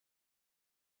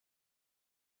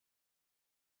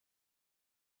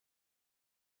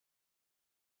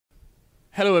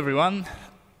Hello everyone,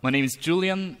 my name is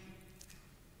Julian,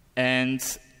 and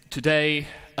today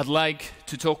I'd like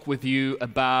to talk with you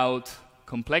about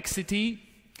complexity,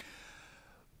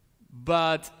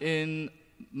 but in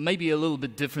maybe a little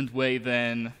bit different way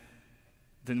than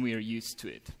we are used to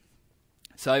it.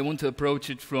 So I want to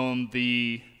approach it from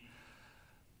the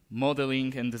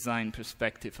modeling and design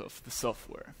perspective of the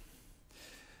software.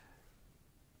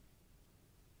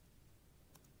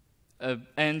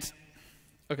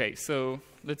 Okay, so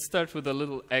let's start with a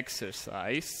little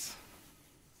exercise.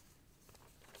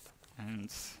 And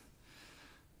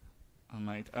I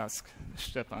might ask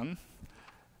Stepan,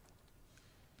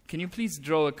 can you please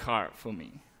draw a car for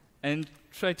me? And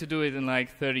try to do it in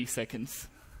like 30 seconds.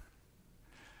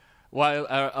 While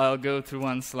I'll go through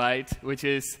one slide, which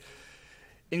is,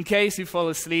 in case you fall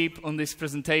asleep on this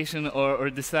presentation or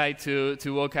decide to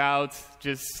walk out,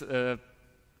 just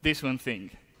this one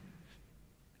thing.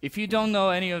 If you don't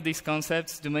know any of these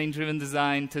concepts, domain-driven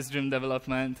design, test-driven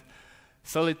development,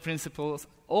 solid principles,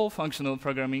 or functional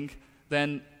programming,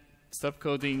 then stop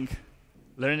coding,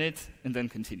 learn it, and then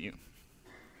continue.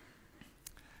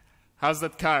 How's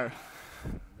that car?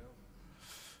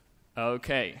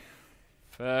 Okay,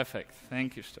 perfect.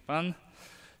 Thank you, Stepan.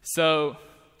 So,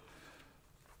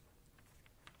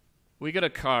 we got a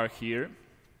car here,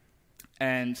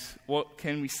 and what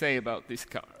can we say about this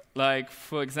car? Like,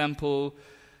 for example,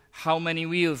 how many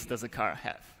wheels does a car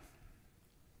have?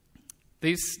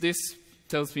 This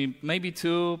tells me maybe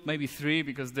 2, maybe 3,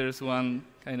 because there's one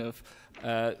kind of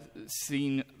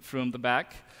seen from the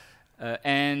back.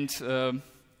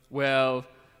 Well,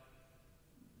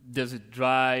 does it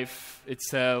drive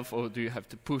itself, or do you have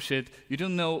to push it? You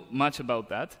don't know much about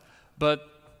that, but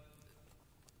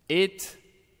it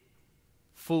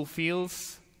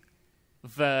fulfills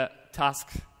the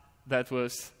task that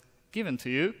was given to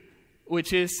you,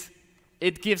 which is,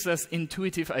 it gives us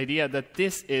intuitive idea that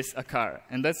this is a car,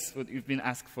 and that's what you've been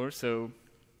asked for, so.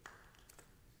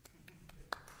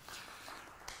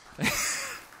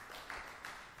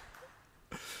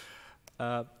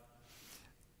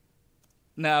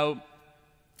 Now,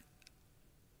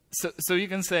 so you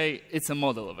can say it's a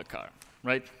model of a car,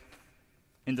 right?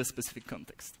 In the specific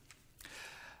context.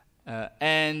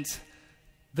 And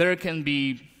there can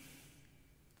be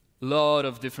a lot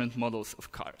of different models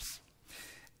of cars.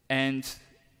 And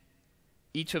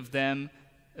each of them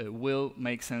will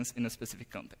make sense in a specific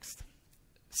context.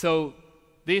 So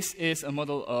this is a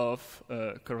model of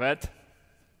Corvette,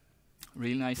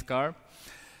 really nice car.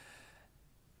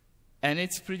 And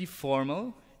it's pretty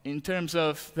formal in terms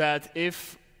of that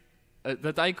if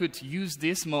that I could use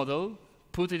this model,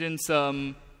 put it in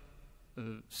some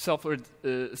software,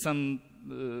 some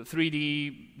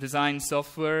 3D design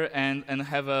software, and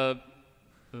have a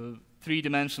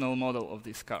three-dimensional model of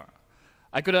this car.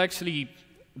 I could actually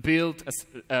build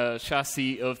a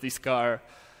chassis of this car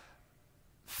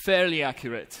fairly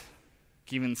accurate,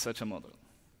 given such a model.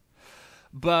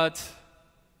 But,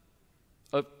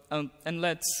 and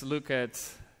let's look at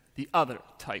the other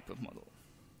type of model.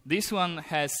 This one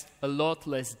has a lot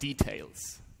less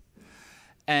details.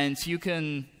 And you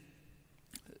can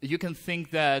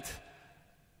think that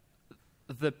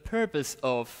the purpose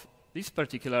of this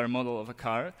particular model of a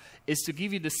car is to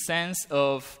give you the sense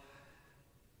of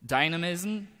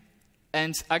dynamism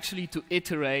and actually to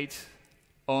iterate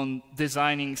on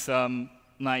designing some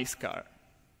nice car.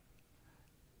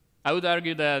 I would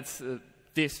argue that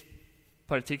this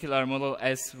particular model,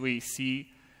 as we see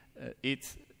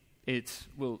it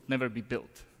will never be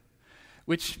built.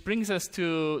 Which brings us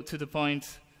to the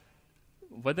point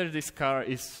whether this car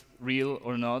is real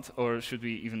or not, or should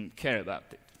we even care about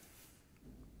it.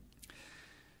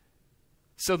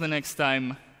 So the next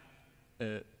time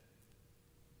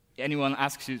anyone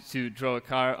asks you to draw a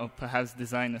car or perhaps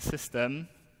design a system,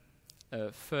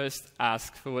 first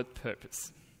ask for what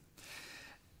purpose.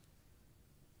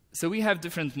 So we have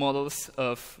different models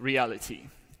of reality,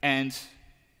 and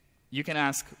you can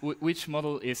ask which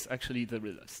model is actually the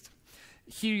realist.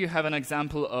 Here you have an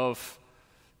example of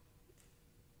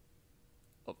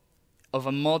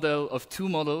a model, of two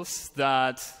models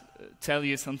that tell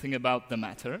you something about the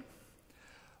matter.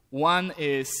 One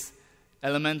is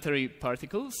elementary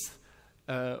particles,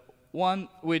 one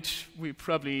which we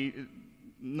probably,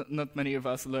 not many of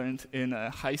us learned in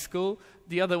high school.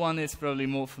 The other one is probably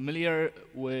more familiar,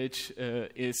 which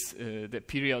is the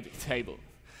periodic table.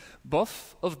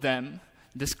 Both of them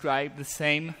describe the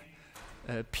same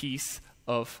piece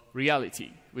of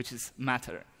reality, which is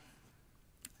matter.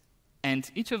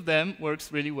 And each of them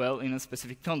works really well in a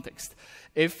specific context.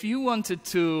 If you wanted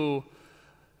to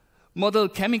model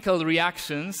chemical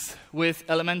reactions with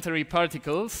elementary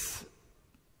particles,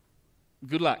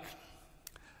 good luck.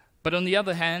 But on the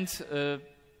other hand,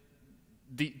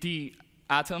 the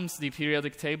atoms, the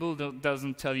periodic table,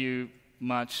 doesn't tell you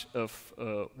much of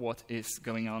what is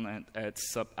going on at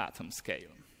subatom scale,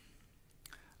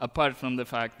 apart from the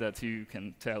fact that you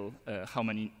can tell how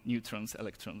many neutrons,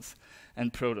 electrons,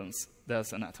 and protons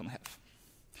does an atom have.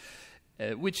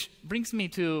 Which brings me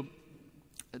to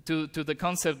the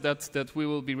concept that we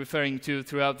will be referring to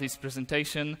throughout this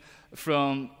presentation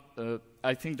from,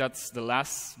 I think that's the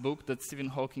last book that Stephen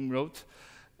Hawking wrote,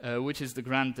 which is The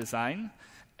Grand Design.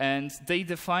 And they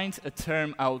defined a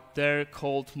term out there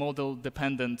called Model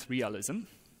Dependent Realism.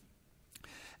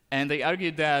 And they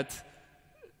argued that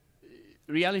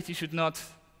reality should not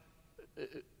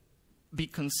be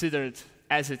considered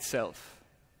as itself,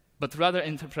 but rather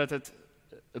interpreted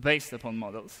based upon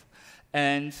models.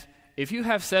 And if you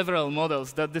have several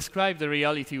models that describe the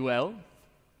reality well,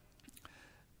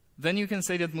 then you can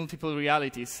say that multiple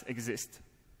realities exist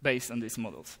based on these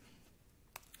models.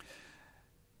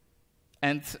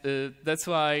 And that's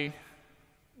why,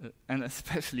 and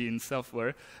especially in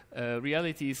software,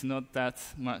 reality is not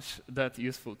that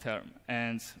useful term,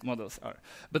 and models are.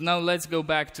 But now let's go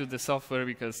back to the software,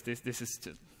 because this is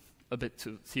a bit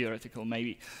too theoretical,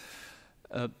 maybe.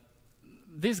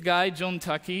 This guy, John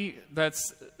Tuckey,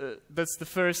 that's the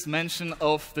first mention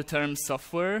of the term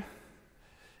software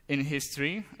in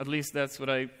history. At least that's what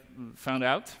I found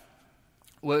out.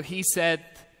 Well, he said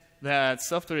that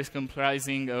software is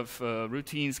comprising of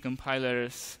routines,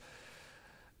 compilers,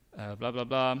 blah blah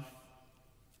blah,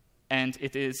 and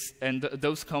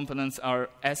those components are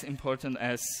as important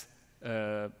as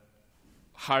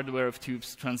hardware of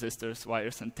tubes, transistors,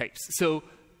 wires, and tapes. So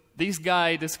this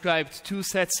guy described two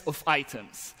sets of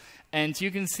items, and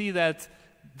you can see that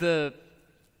the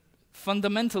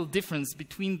fundamental difference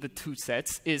between the two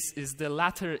sets is the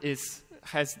latter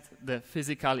has the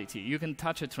physicality. You can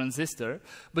touch a transistor,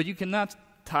 but you cannot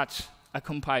touch a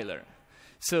compiler.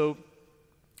 So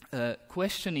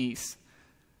question is,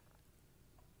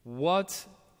 what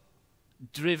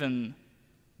driven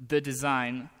the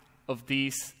design of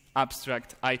these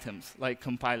abstract items, like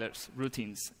compilers,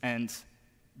 routines, and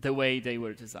the way they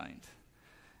were designed?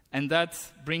 And that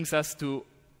brings us to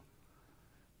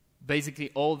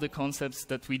basically all the concepts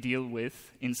that we deal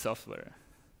with in software,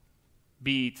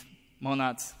 be it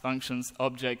monads, functions,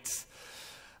 objects,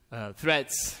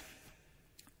 threads.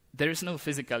 There is no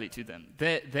physicality to them.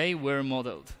 They were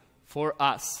modeled for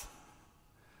us,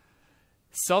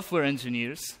 software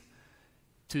engineers,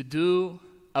 to do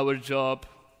our job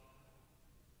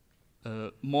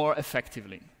more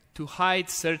effectively, to hide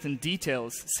certain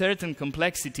details, certain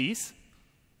complexities,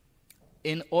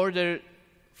 in order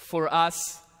for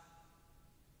us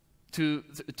to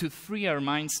free our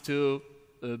minds to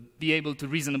be able to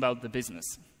reason about the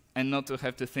business and not to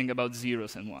have to think about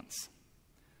zeros and ones.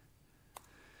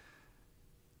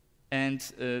 And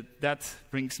that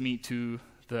brings me to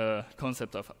the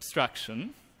concept of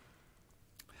abstraction,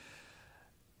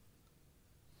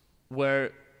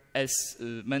 where, as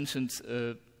mentioned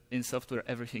in software,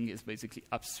 everything is basically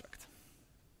abstract.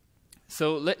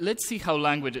 So let's see how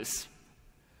languages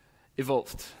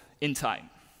evolved in time.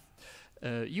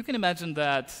 You can imagine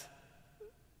that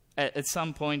at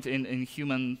some point in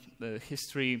human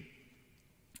history,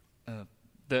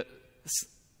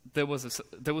 there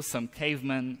was some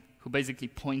caveman who basically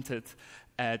pointed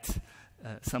at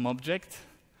some object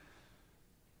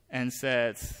and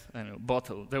said, I don't know,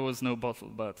 bottle. There was no bottle,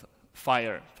 but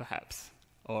fire, perhaps,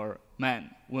 or man,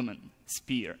 woman,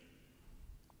 spear.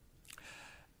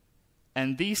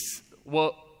 And this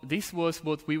was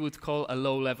what we would call a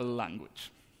low-level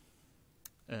language,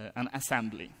 an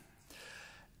assembly.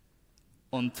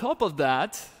 On top of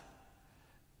that,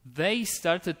 they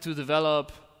started to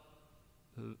develop,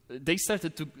 they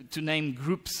started to name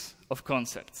groups of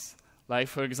concepts. Like,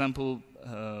 for example,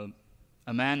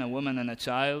 a man, a woman, and a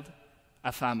child,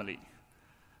 a family.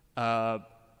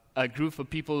 A group of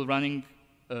people running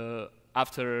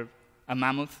after a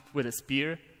mammoth with a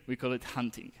spear, we call it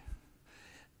hunting.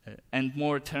 And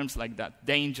more terms like that,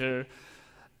 danger,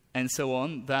 and so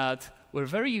on, that were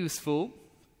very useful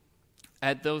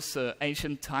at those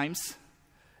ancient times,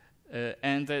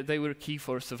 and they were key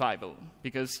for survival,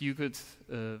 because you could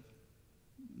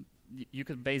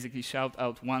basically shout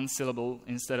out one syllable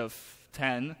instead of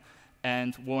 10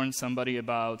 and warn somebody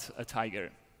about a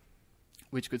tiger,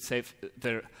 which could save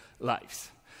their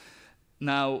lives.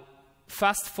 Now,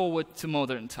 fast forward to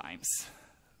modern times.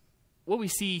 What we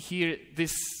see here,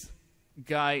 this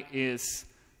guy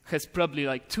has probably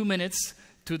like 2 minutes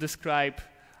to describe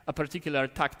a particular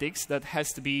tactics that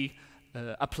has to be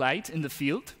applied in the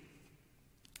field.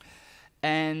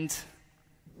 And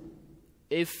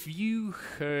if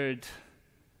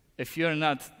you're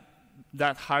not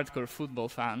that hardcore football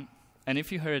fan, and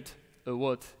if you heard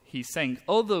what he's saying,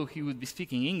 although he would be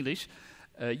speaking English,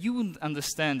 you wouldn't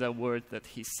understand a word that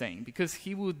he's saying, because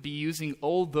he would be using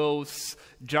all those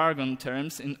jargon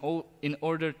terms in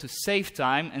order to save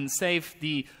time and save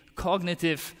the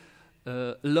cognitive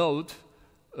load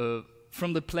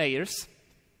from the players,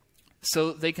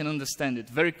 so they can understand it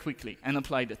very quickly and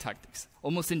apply the tactics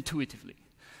almost intuitively.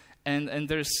 And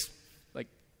there's like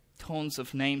tons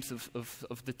of names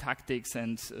of the tactics,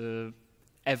 and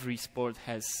every sport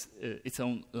has its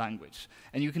own language,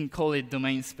 and you can call it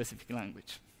domain-specific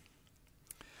language.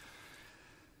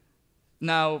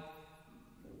 Now,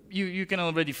 you can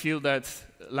already feel that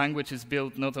language is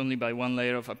built not only by one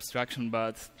layer of abstraction,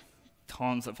 but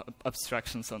tons of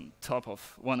abstractions on top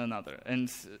of one another.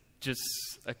 And just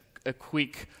a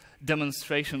quick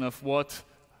demonstration of what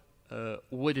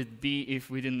would it be if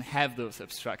we didn't have those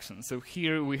abstractions. So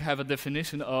here we have a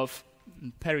definition of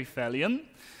periphelion,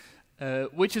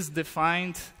 which is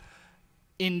defined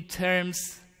in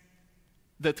terms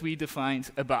that we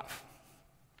defined above.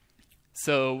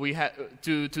 So we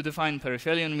to define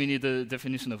periphelion, we need a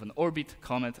definition of an orbit,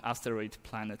 comet, asteroid,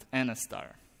 planet, and a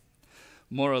star,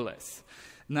 more or less.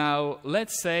 Now,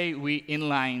 let's say we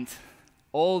inlined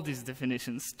all these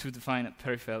definitions to define a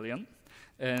periphelion.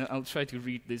 And I'll try to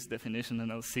read this definition,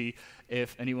 and I'll see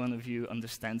if any one of you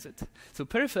understands it. So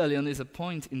periphelion is a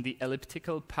point in the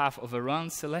elliptical path of a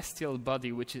round celestial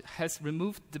body which has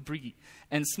removed debris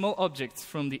and small objects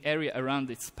from the area around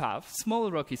its path.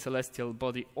 Small rocky celestial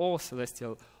body or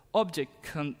celestial object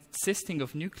consisting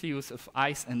of nucleus of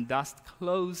ice and dust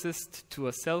closest to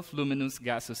a self-luminous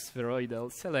gaseous spheroidal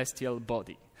celestial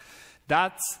body.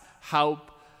 That's how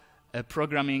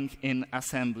programming in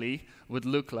assembly would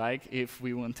look like if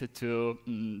we wanted to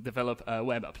develop a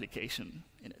web application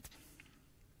in it.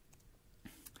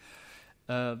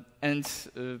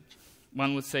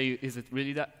 One would say, is it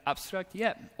really that abstract?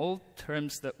 Yeah, all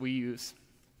terms that we use,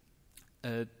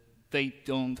 they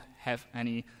don't have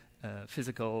any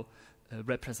physical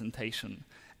representation.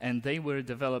 And they were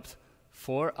developed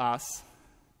for us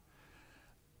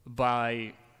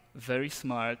by very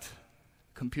smart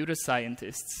computer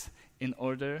scientists in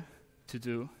order to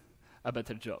do a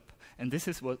better job. And this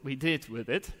is what we did with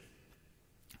it.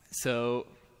 So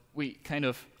we kind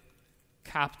of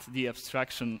capped the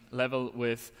abstraction level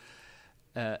with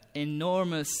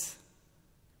enormous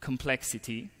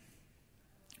complexity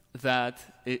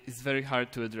that is very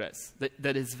hard to address,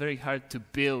 that is very hard to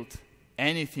build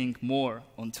anything more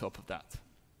on top of that.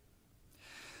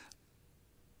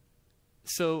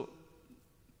 So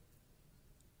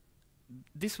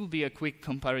this will be a quick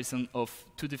comparison of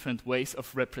two different ways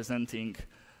of representing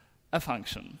a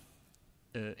function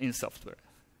in software.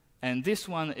 And this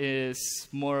one is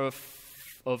more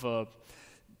of a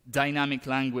dynamic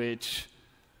language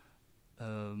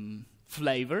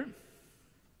flavor.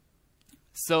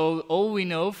 So all we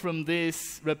know from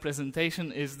this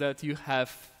representation is that you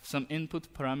have some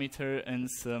input parameter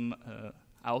and some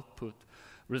output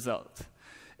result.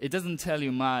 It doesn't tell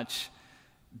you much.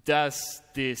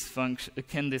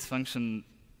 Can this function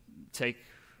take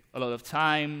a lot of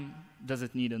time? Does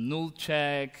it need a null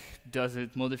check? Does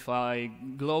it modify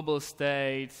global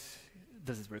state?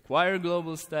 Does it require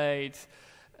global state?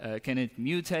 Can it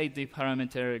mutate the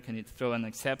parameter? Can it throw an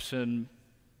exception?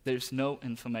 There's no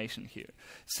information here.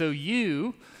 So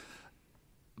you,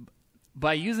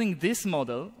 by using this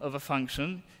model of a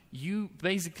function, you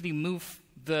basically move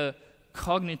the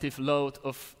cognitive load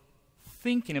of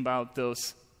thinking about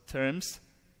those terms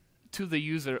to the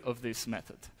user of this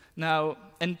method. Now,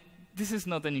 and this is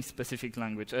not any specific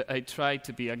language. I try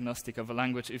to be agnostic of a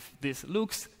language. If this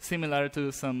looks similar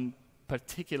to some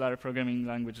particular programming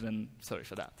language, then sorry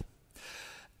for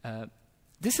that.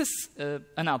 This is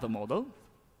another model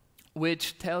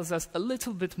which tells us a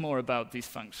little bit more about this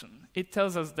function. It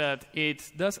tells us that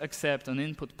it does accept an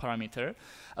input parameter.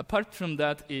 Apart from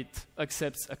that, it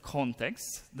accepts a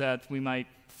context that we might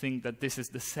think that this is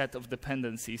the set of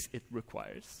dependencies it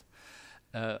requires.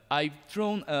 I've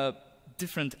drawn a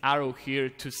different arrow here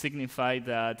to signify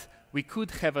that we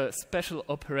could have a special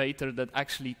operator that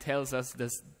actually tells us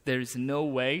that there is no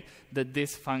way that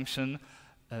this function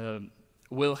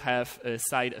will have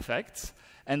side effects.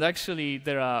 And actually,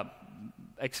 there are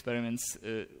experiments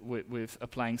with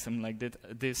applying something like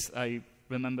this. I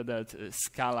remember that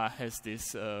Scala has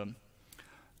this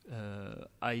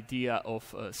idea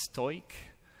of a stoic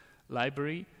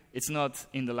library. It's not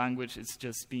in the language, it's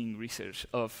just being researched,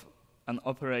 of an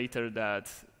operator that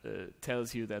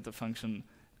tells you that the function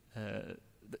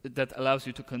that allows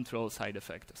you to control side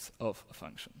effects of a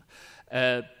function.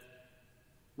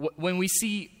 When we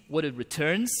see what it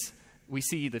returns, we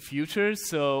see the future,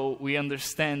 so we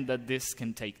understand that this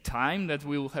can take time, that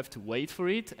we will have to wait for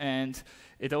it, and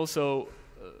it also,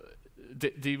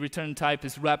 the return type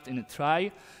is wrapped in a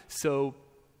try, so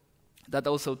that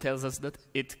also tells us that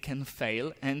it can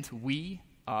fail, and we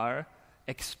are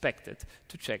expected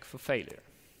to check for failure.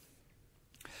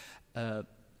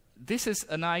 This is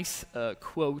a nice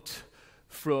quote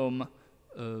from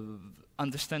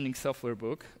Understanding Software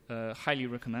book, highly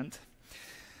recommend,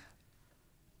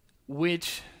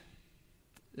 which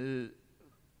in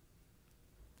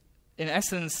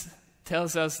essence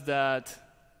tells us that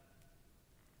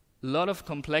a lot of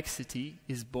complexity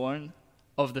is born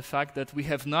of the fact that we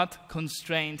have not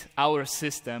constrained our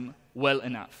system well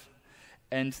enough.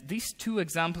 And these two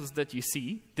examples that you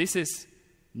see, this is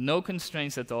no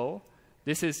constraints at all,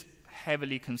 this is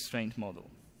heavily constrained model.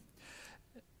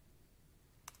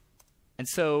 And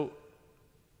so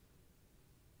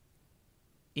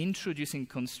introducing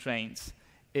constraints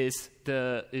is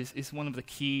one of the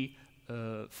key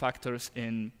factors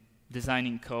in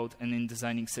designing code and in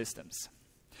designing systems.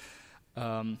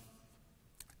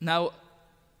 Now,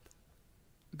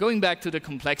 going back to the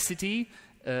complexity,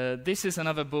 this is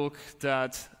another book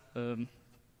that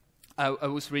I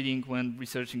was reading when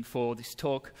researching for this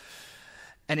talk,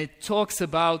 and it talks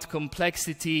about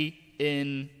complexity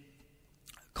in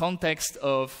context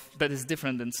of that is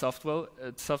different than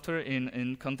software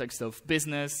in context of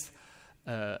business,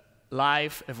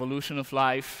 life, evolution of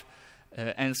life,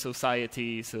 and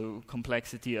society, so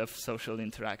complexity of social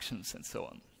interactions and so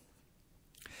on.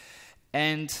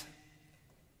 And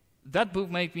that book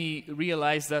made me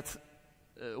realize that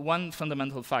one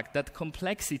fundamental fact, that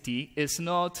complexity is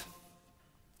not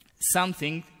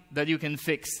something that you can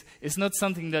fix. It's not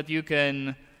something that you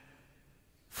can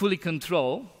fully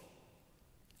control,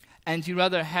 and you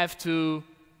rather have to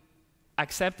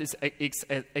accept its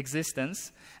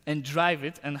existence and drive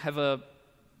it and have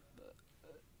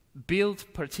build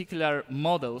particular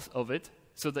models of it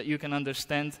so that you can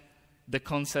understand the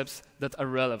concepts that are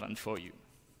relevant for you.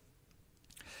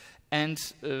 And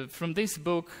from this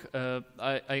book,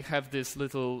 I have this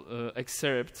little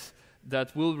excerpt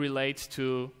that will relate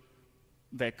to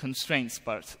the constraints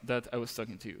part that I was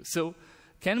talking to you. So,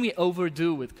 can we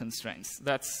overdo with constraints?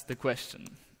 That's the question.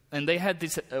 And they had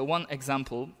this one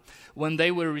example when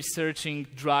they were researching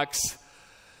drugs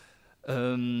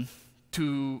to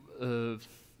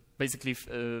basically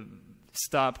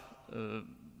stop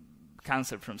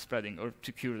cancer from spreading, or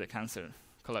to cure the cancer,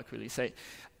 colloquially say.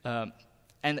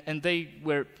 And they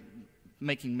were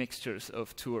making mixtures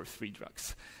of 2 or 3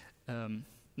 drugs.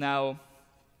 Now,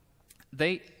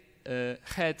 they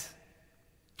had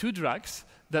 2 drugs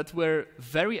that were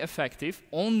very effective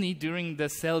only during the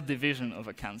cell division of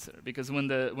a cancer, because when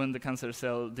the cancer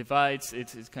cell divides,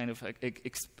 it kind of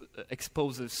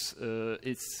exposes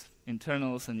its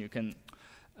internals, and you can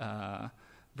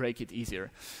break it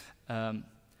easier.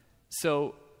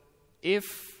 So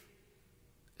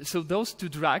those 2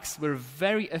 drugs were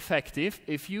very effective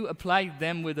if you applied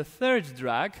them with a 3rd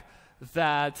drug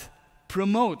that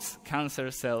promotes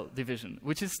cancer cell division,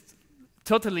 which is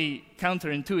totally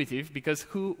counterintuitive, because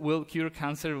who will cure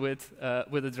cancer with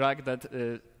a drug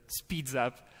that speeds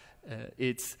up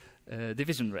its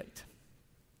division rate?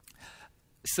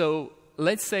 So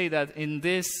let's say that in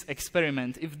this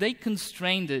experiment, if they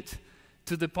constrained it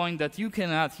to the point that you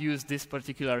cannot use this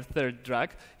particular 3rd drug,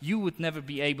 you would never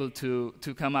be able to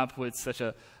come up with such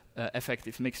a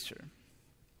effective mixture.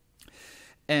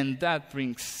 And that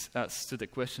brings us to the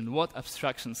question, what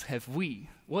abstractions have we,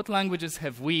 what languages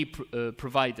have we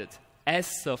provided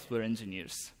as software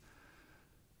engineers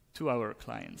to our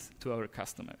clients, to our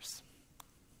customers?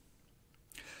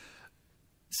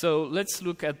 So let's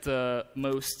look at the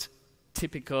most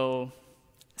typical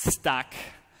stack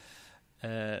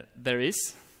there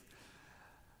is,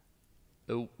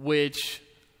 which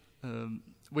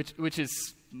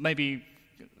is maybe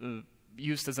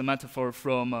used as a metaphor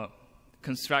from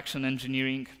construction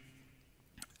engineering,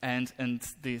 and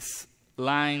these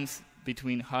lines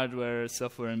between hardware,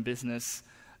 software, and business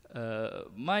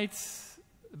might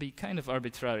be kind of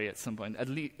arbitrary at some point, at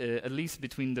least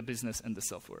between the business and the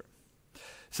software.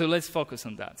 So let's focus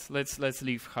on that. Let's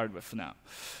leave hardware for now.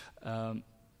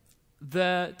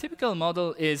 The typical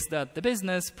model is that the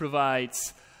business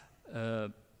provides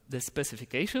the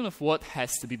specification of what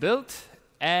has to be built,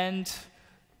 and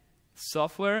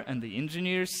software and the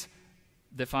engineers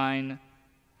define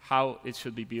how it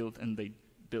should be built, and they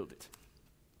build it.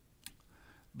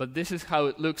 But this is how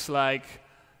it looks like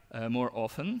more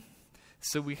often.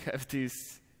 So we have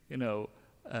this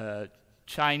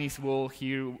Chinese wall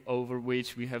here over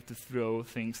which we have to throw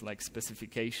things like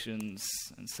specifications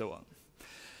and so on.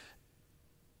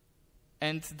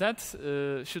 And that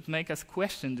should make us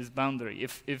question this boundary.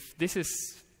 If this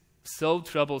is so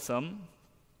troublesome,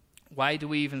 why do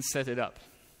we even set it up?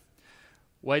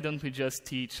 Why don't we just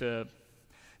teach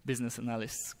business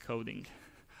analysts coding?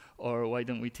 Or why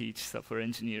don't we teach software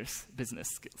engineers business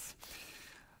skills?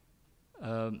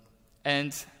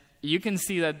 And you can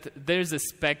see that there's a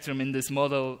spectrum in this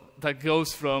model that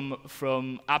goes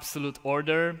from absolute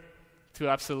order to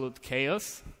absolute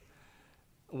chaos,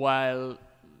 while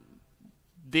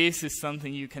this is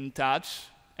something you can touch.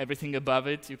 Everything above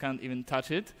it, you can't even touch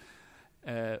it.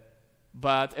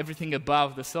 But everything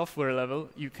above the software level,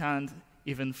 you can't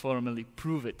even formally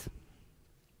prove it.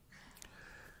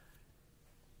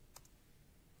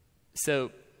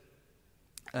 So,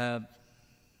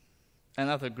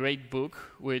 another great book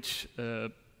which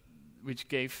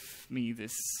gave me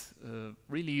this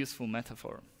really useful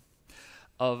metaphor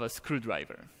of a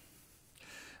screwdriver.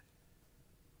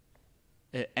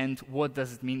 And what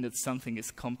does it mean that something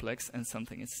is complex and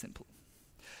something is simple?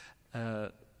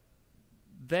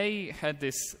 They had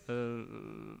this.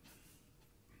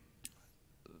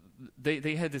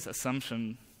 They had this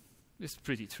assumption, it's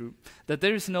pretty true, that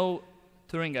there is no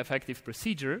Turing-effective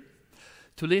procedure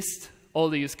to list all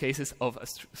the use cases of a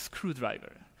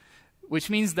screwdriver, which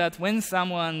means that when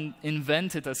someone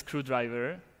invented a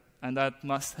screwdriver, and that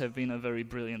must have been a very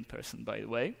brilliant person, by the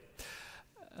way,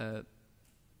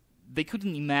 they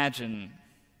couldn't imagine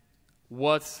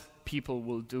what people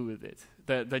will do with it.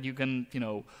 That you can,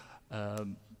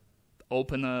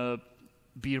 open a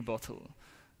beer bottle,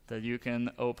 that you can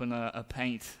open a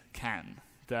paint can,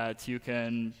 that you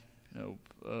can,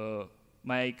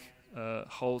 make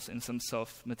holes in some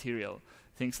soft material,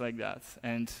 things like that,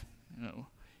 and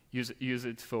use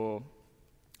it for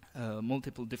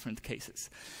multiple different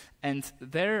cases. And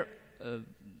their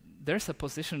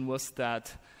supposition was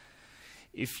that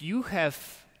if you have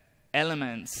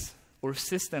elements or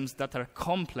systems that are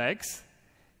complex,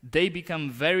 they become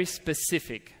very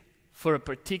specific for a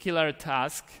particular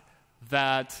task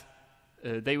that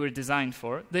they were designed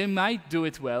for. They might do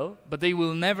it well, but they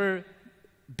will never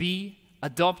be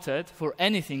adopted for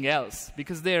anything else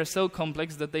because they are so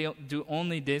complex that they do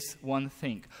only this one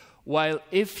thing. While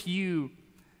if you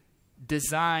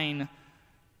design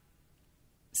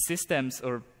systems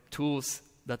or tools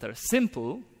that are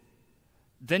simple,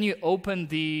 then you open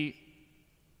the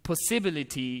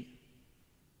possibility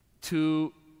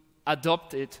to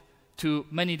adopt it to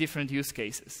many different use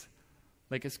cases,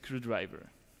 like a screwdriver.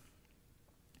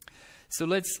 So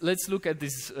let's look at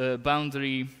this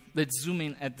boundary. Let's zoom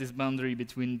in at this boundary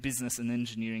between business and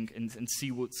engineering and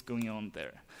see what's going on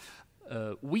there.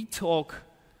 We talk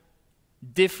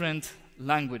different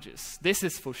languages. This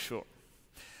is for sure.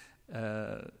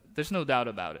 There's no doubt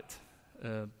about it.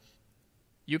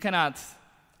 You cannot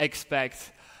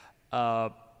expect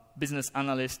a business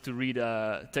analyst to read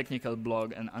a technical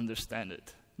blog and understand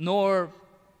it, nor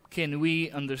can we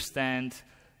understand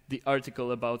the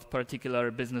article about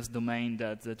particular business domain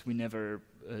that we never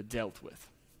dealt with.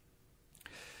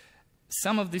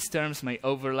 Some of these terms may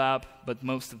overlap, but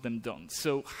most of them don't.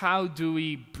 So how do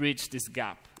we bridge this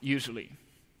gap, usually?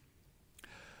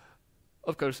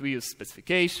 Of course, we use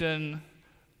specification.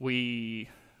 We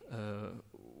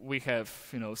have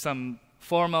some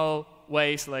formal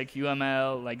ways like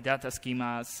UML, like data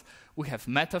schemas. We have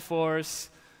metaphors,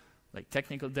 like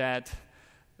technical debt.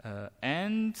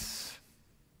 And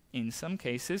in some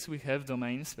cases, we have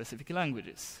domain-specific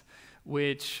languages,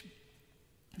 which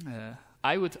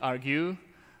I would argue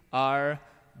are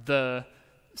the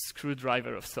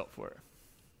screwdriver of software.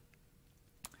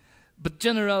 But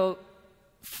general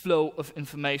flow of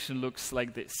information looks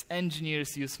like this.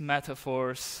 Engineers use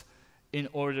metaphors in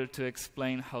order to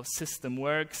explain how system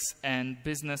works, and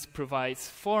business provides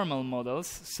formal models.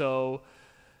 So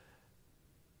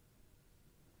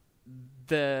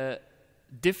the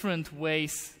different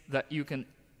ways that you can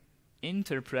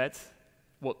interpret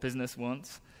what business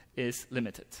wants is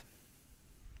limited.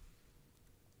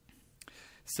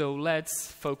 So let's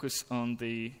focus on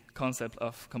the concept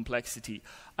of complexity.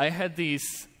 I had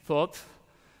this thought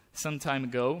some time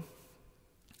ago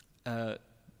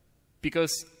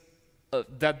because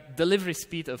that delivery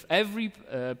speed of every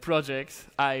project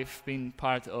I've been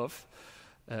part of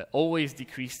always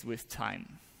decreased with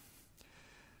time.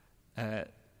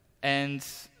 And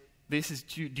this is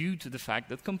due to the fact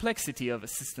that complexity of a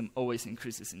system always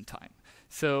increases in time.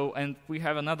 So, and we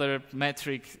have another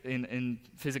metric in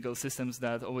physical systems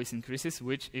that always increases,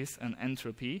 which is an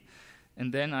entropy.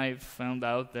 And then I found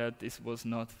out that this was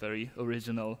not very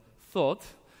original thought.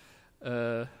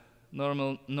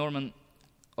 Norman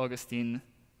Augustine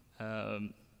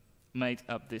made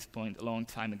up this point a long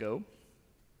time ago.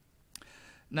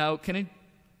 Now, can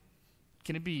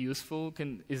it be useful?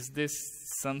 Is this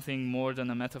something more than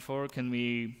a metaphor? Can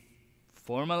we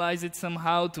formalize it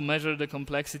somehow to measure the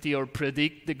complexity or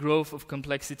predict the growth of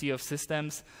complexity of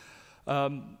systems?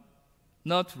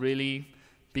 Not really,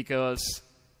 because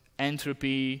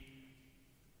entropy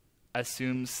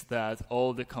assumes that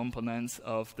all the components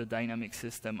of the dynamic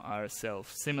system are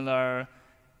self-similar,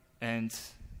 and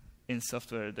in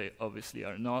software they obviously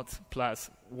are not. Plus,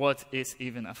 what is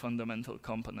even a fundamental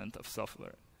component of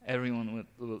software? Everyone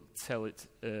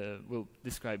will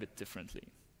describe it differently.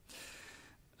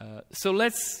 So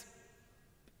let's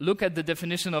look at the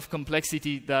definition of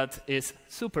complexity that is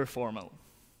super formal.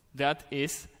 That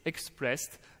is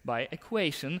expressed by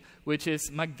equation, which is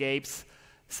McCabe's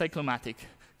cyclomatic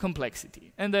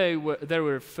complexity. And there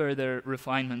were further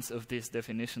refinements of this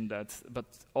definition, but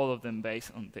all of them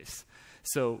based on this.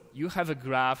 So you have a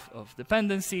graph of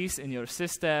dependencies in your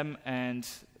system, and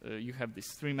you have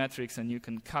these three metrics, and you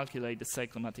can calculate the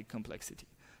cyclomatic complexity.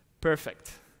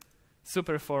 Perfect.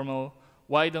 Super formal.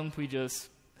 Why don't we just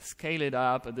scale it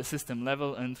up at the system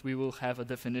level, and we will have a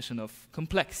definition of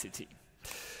complexity?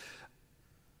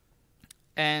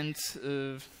 And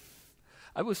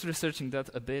I was researching that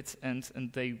a bit,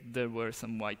 and there were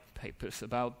some white papers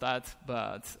about that,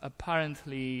 but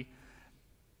apparently,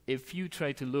 if you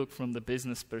try to look from the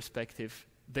business perspective,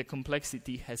 the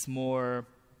complexity has more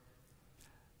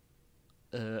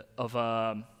of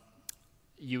a,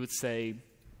 you would say,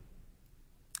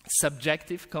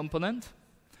 subjective component,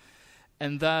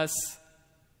 and thus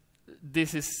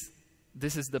this is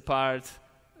the part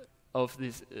of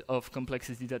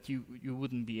complexity that you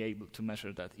wouldn't be able to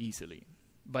measure that easily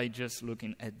by just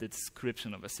looking at the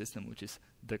description of a system, which is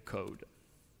the code.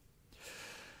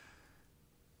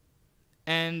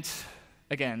 And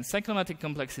again, cyclomatic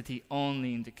complexity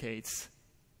only indicates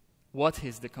what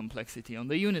is the complexity on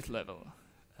the unit level.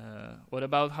 What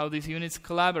about how these units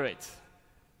collaborate?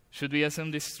 Should we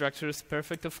assume this structure is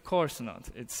perfect? Of course not.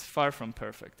 It's far from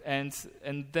perfect. And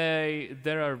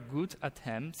there are good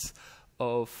attempts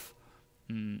of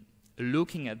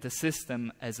looking at the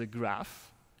system as a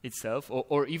graph itself,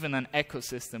 or even an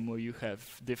ecosystem where you have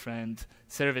different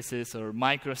services or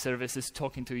microservices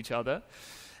talking to each other.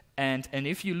 And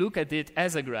if you look at it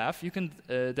as a graph, you can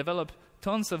develop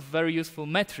tons of very useful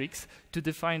metrics to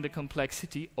define the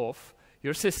complexity of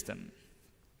your system.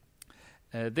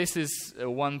 This is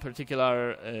one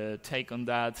particular take on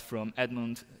that from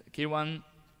Edmund Kirwan.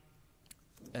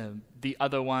 The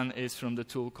other one is from the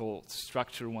tool called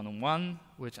Structure 101,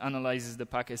 which analyzes the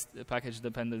package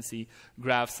dependency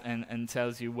graphs and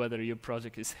tells you whether your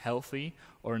project is healthy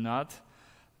or not.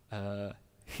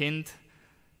 Hint,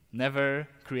 never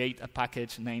create a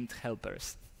package named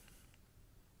helpers.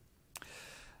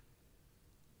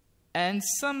 And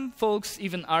some folks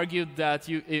even argued that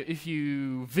if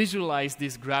you visualize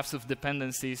these graphs of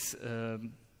dependencies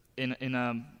in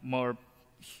a more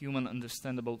human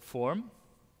understandable form,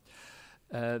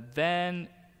 then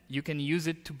you can use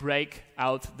it to break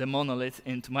out the monolith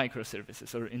into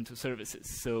microservices or into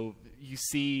services. So you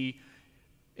see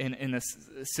in a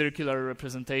circular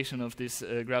representation of these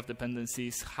graph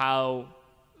dependencies how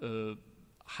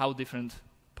different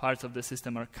parts of the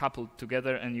system are coupled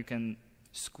together, and you can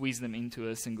squeeze them into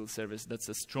a single service. That's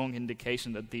a strong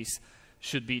indication that these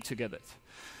should be together.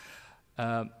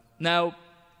 Now,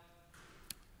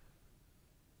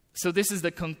 so this is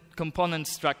the component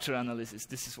structure analysis.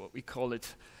 This is what we call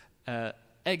it.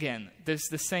 Again, there's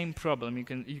the same problem.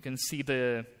 You can see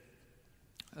the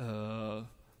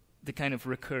kind of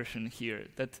recursion here,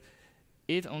 that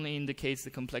it only indicates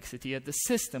the complexity at the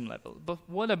system level. But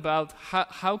what about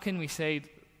how can we say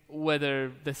whether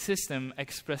the system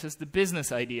expresses the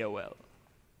business idea well?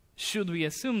 Should we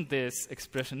assume this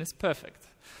expression is perfect?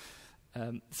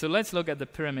 So let's look at the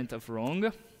pyramid of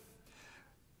wrong.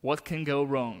 What can go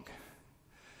wrong?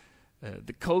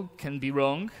 The code can be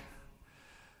wrong,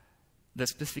 the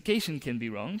specification can be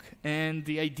wrong, and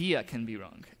the idea can be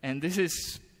wrong. And this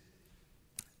is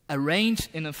arranged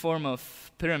in a form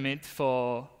of pyramid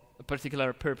for a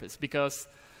particular purpose, because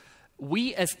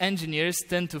we as engineers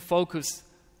tend to focus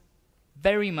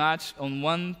very much on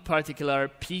one particular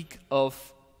peak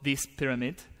of this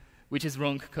pyramid, which is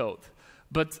wrong code.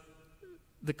 But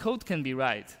the code can be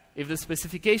right. If the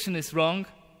specification is wrong,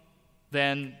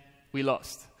 then we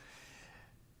lost.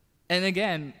 And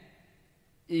again,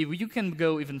 you can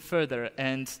go even further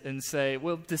and say,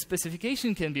 well, the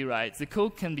specification can be right, the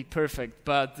code can be perfect,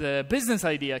 but the business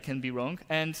idea can be wrong,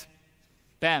 and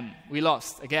bam, we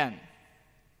lost again.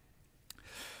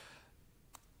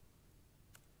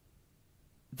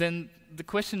 Then the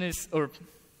question is, or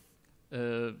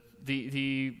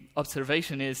the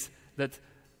observation is that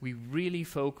we really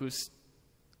focus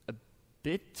a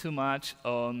bit too much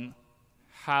on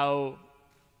how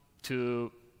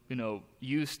to,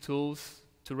 use tools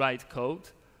to write code,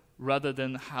 rather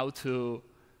than how to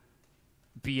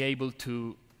be able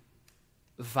to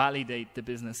validate the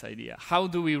business idea. How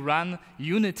do we run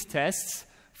unit tests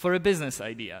for a business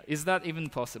idea? Is that even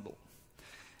possible?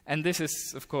 And this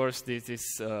is, of course,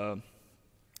 this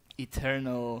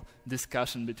eternal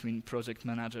discussion between project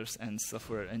managers and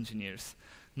software engineers.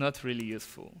 Not really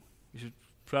useful. We should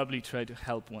probably try to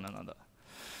help one another.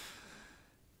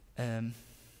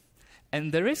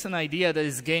 And there is an idea that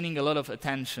is gaining a lot of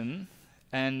attention,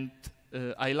 and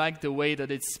I like the way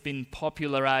that it's been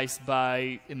popularized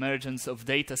by emergence of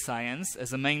data science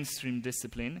as a mainstream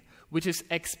discipline, which is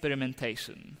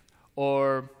experimentation,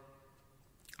 or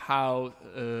how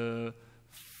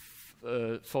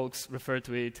folks refer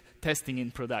to it, testing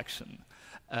in production.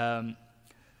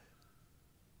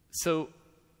 So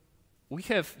we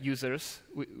have users,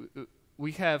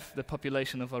 we have the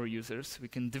population of our users. We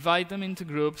can divide them into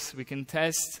groups. We can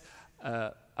test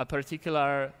a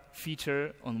particular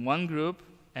feature on one group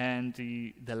and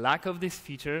the lack of this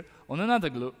feature on another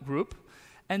group,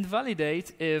 and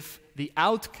validate if the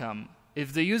outcome,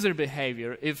 if the user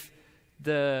behavior, if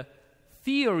the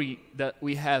theory that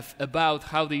we have about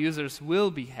how the users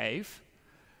will behave,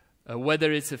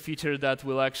 whether it's a feature that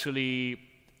will actually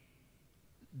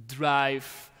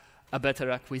drive a better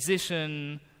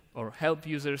acquisition or help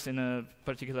users in a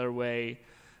particular way.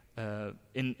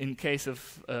 In case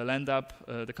of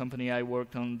LandUp, the company I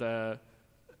worked on, the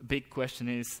big question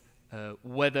is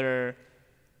whether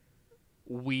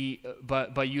we,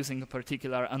 by using a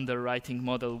particular underwriting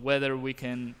model, whether we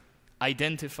can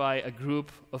identify a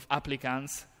group of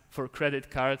applicants for credit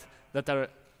card that are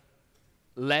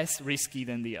less risky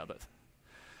than the other.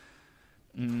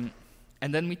 And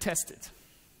then we test it.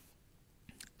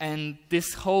 And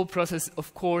this whole process,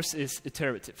 of course, is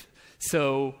iterative.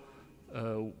 So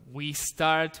we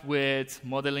start with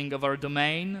modeling of our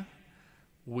domain.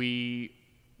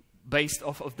 Based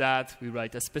off of that, we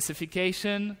write a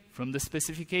specification. From the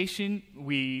specification,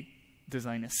 we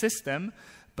design a system.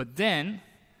 But then,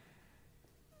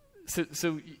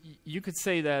 so you could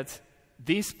say that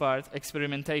this part,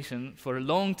 experimentation, for a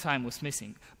long time was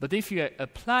missing. But if you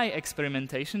apply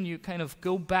experimentation, you kind of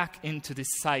go back into this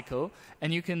cycle,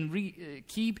 and you can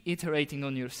keep iterating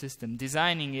on your system,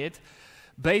 designing it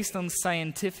based on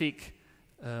scientific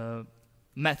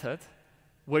method,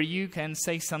 where you can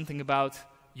say something about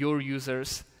your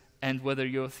users and whether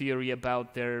your theory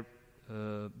about their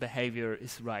behavior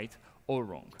is right or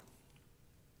wrong.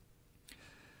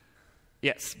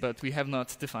 Yes, but we have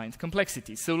not defined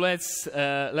complexity. So let's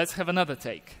have another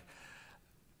take.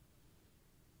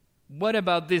 What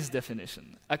about this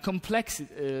definition? A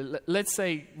complexity. Let's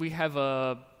say we have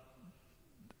a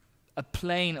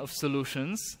plane of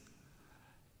solutions,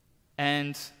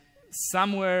 and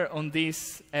somewhere on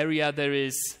this area there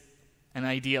is an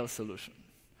ideal solution.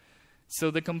 So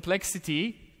the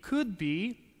complexity could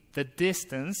be the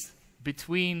distance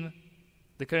between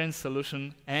the current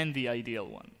solution and the ideal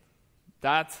one.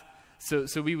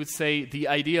 So we would say the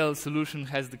ideal solution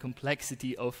has the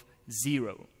complexity of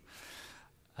 0.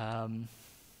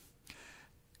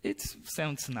 It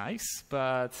sounds nice,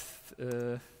 but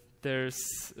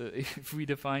if we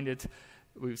define it,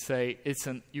 we would say it's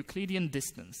an Euclidean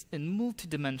distance in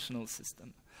multidimensional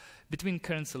system between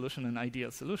current solution and ideal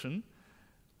solution,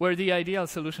 where the ideal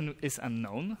solution is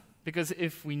unknown, because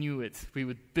if we knew it, we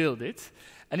would build it,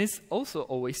 and it's also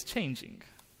always changing.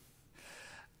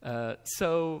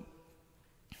 So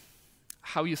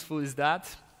how useful is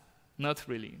that? Not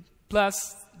really.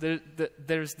 Plus,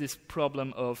 there's this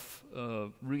problem of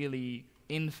really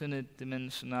infinite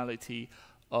dimensionality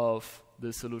of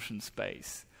the solution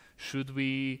space. Should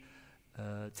we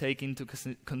take into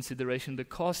consideration the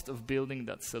cost of building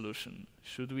that solution?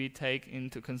 Should we take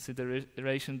into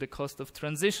consideration the cost of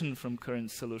transition from current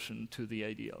solution to the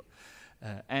ideal?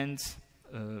 And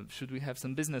should we have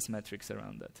some business metrics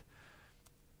around that?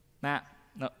 Nah,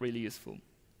 not really useful.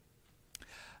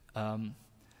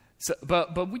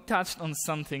 But we touched on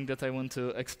something that I want to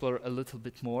explore a little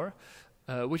bit more,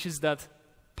 which is that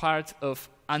part of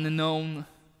unknown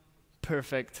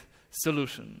perfect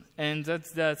solution. And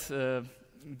that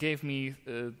gave me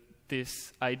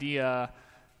this idea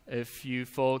If you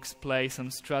folks play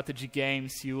some strategy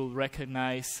games, you will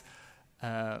recognize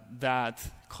that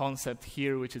concept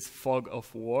here, which is fog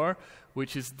of war,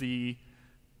 which is the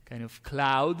kind of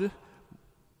cloud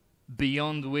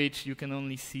beyond which you can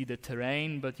only see the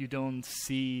terrain, but you don't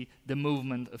see the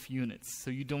movement of units.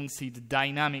 So you don't see the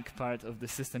dynamic part of the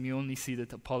system, you only see the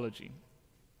topology.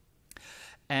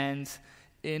 And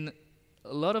in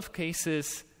a lot of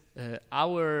cases,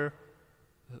 our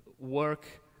work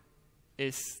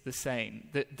is the same.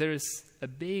 There is a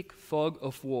big fog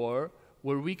of war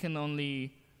where we can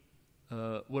only,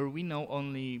 where we know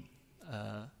only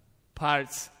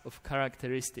parts of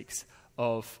characteristics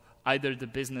of either the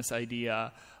business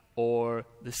idea or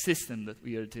the system that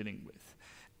we are dealing with.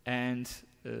 And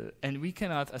we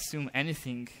cannot assume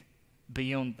anything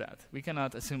beyond that. We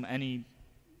cannot assume any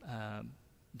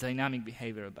dynamic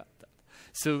behavior about that.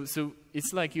 So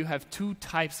it's like you have two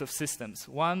types of systems.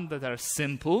 One that are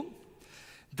simple,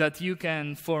 that you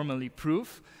can formally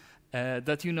prove,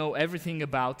 that you know everything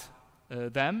about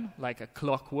them, like a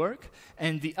clockwork.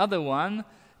 And the other one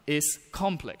is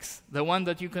complex, the one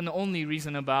that you can only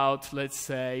reason about, let's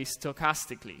say,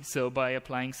 stochastically, so by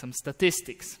applying some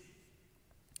statistics.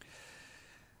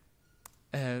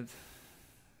 And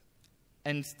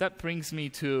that brings me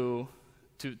to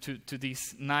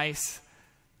this nice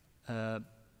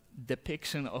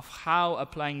depiction of how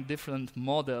applying different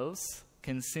models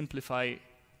can simplify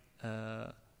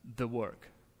the work,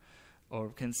 or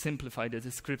can simplify the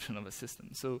description of a system.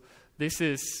 So this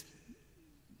is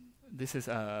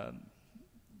a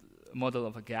model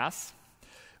of a gas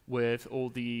with all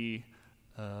the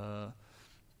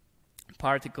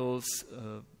particles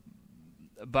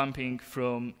bumping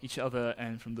from each other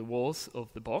and from the walls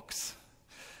of the box.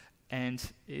 And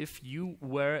if you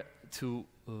were to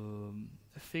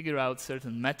figure out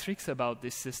certain metrics about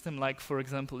this system, like for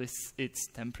example its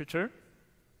temperature,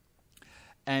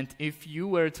 and if you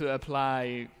were to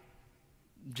apply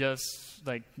just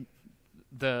like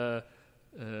the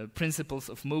principles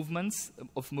of movement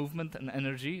and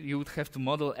energy, you would have to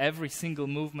model every single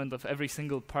movement of every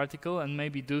single particle and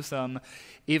maybe do some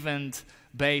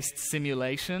event-based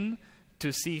simulation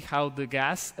to see how the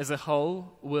gas as a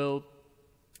whole will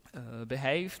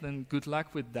behave. Then good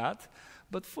luck with that.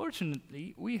 But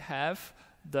fortunately, we have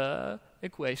the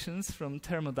equations from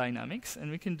thermodynamics, and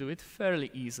we can do it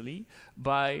fairly easily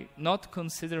by not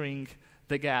considering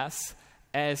the gas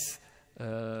as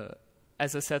a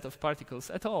set of particles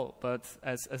at all, but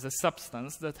as a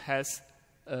substance that has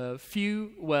a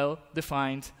few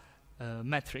well-defined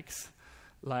metrics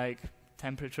like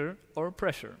temperature or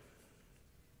pressure.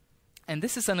 And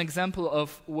this is an example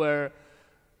of where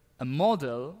a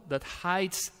model that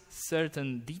hides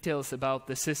certain details about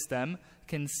the system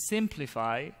can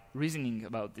simplify reasoning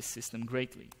about this system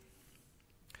greatly.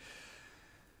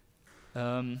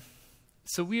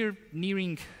 So we're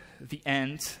nearing the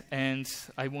end, and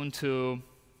I want to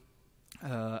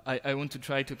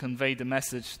try to convey the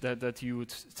message that you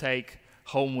would take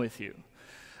home with you,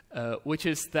 which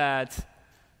is that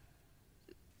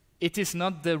it is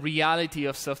not the reality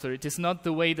of software, it is not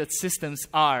the way that systems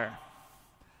are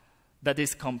that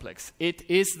is complex. It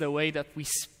is the way that we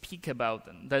speak about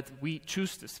them, that we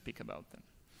choose to speak about them.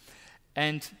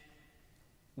 And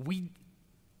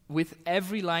with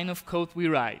every line of code we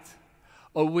write,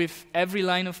 or with every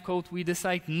line of code we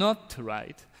decide not to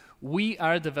write, we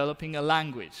are developing a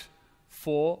language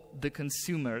for the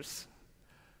consumers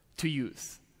to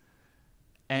use.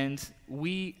 And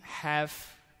we have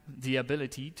the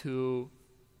ability to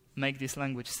make this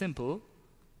language simple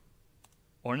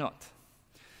or not.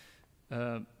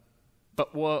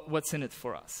 But what's in it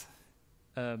for us?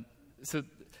 So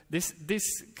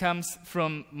this comes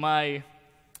from my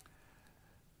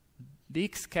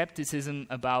big skepticism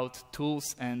about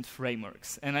tools and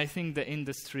frameworks. And I think the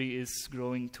industry is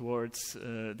growing towards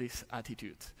this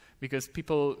attitude, because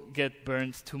people get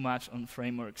burned too much on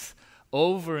frameworks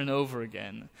over and over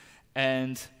again,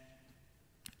 and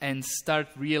start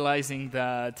realizing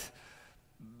that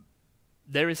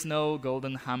there is no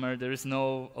golden hammer, there is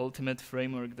no ultimate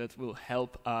framework that will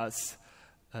help us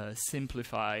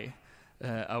simplify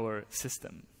our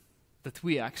system, that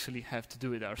we actually have to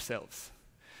do it ourselves.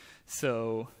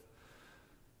 So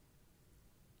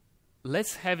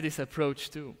let's have this approach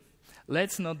too.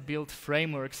 Let's not build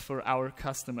frameworks for our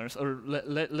customers, or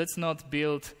let's not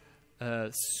build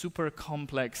super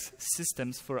complex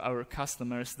systems for our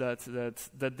customers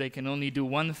that they can only do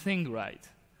one thing right.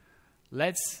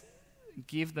 Let's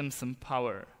give them some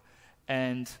power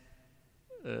and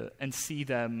see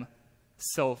them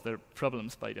solve their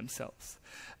problems by themselves.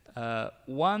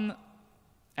 And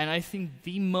I think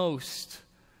the most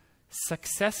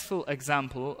successful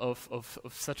example of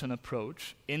such an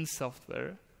approach in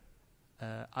software,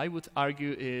 I would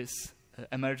argue, is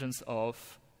emergence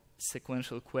of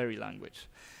sequential query language.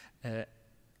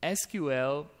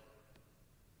 SQL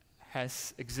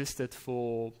has existed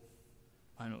for,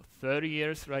 I don't know, 30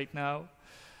 years right now,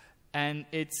 and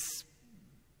it's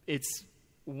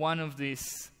one of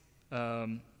these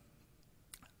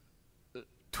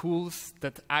tools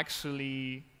that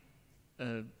actually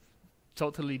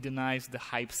totally denies the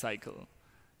hype cycle.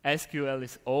 SQL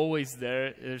is always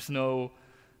there. There's no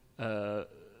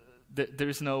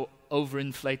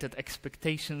overinflated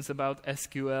expectations about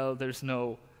SQL. There's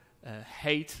no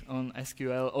hate on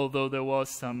SQL, although there was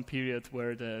some period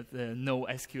where the no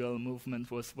SQL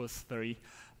movement was very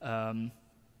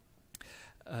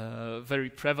very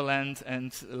prevalent,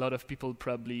 and a lot of people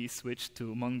probably switched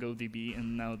to MongoDB,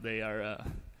 and now they are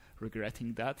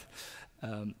regretting that.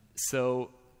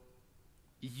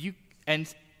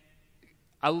 And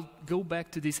I'll go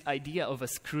back to this idea of a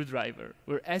screwdriver,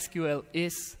 where SQL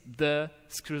is the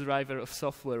screwdriver of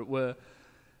software, where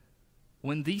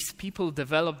when these people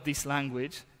developed this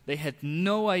language, they had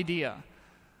no idea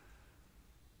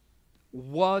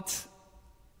what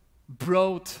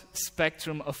broad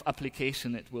spectrum of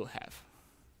application it will have.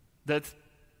 That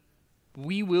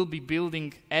we will be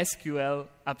building SQL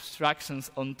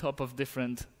abstractions on top of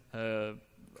different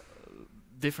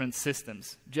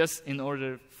systems, just in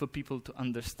order for people to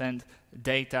understand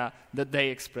data that they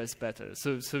express better.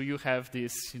 So you have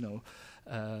these,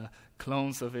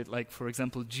 clones of it, like, for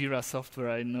example, Jira software,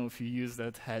 I don't know if you use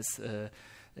that, has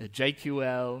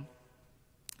JQL,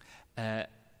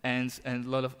 and a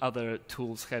lot of other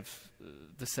tools have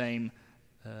the same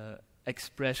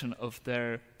expression of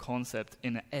their concept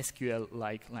in an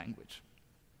SQL-like language.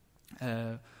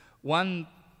 One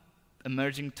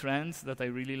emerging trend that I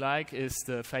really like is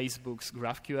the Facebook's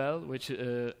GraphQL,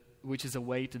 which is a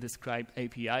way to describe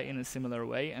API in a similar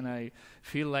way, and I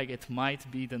feel like it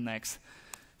might be the next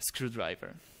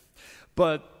screwdriver.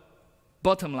 But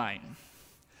bottom line,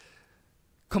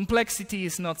 complexity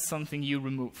is not something you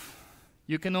remove.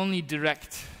 You can only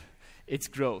direct its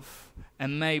growth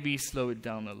and maybe slow it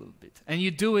down a little bit. And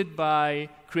you do it by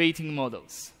creating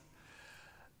models.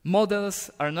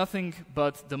 Models are nothing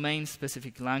but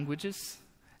domain-specific languages,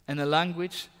 and a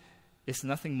language is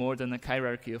nothing more than a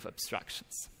hierarchy of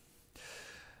abstractions.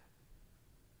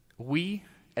 We,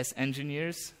 as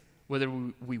engineers, whether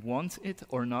we want it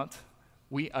or not,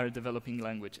 we are developing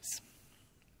languages.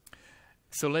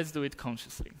 So let's do it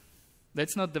consciously.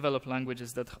 Let's not develop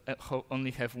languages that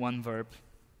only have one verb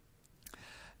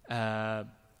that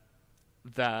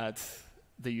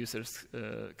the users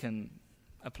can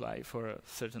apply for a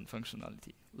certain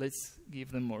functionality. Let's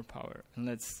give them more power, and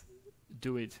let's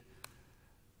do it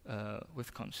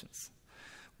with conscience.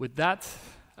 With that,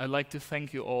 I'd like to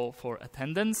thank you all for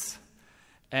attendance,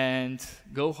 and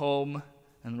go home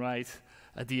and write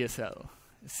a DSL,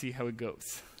 see how it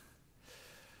goes.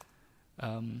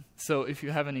 So if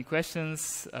you have any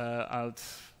questions, I would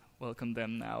welcome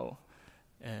them now.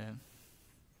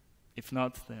 If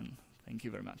not, then thank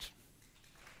you very much.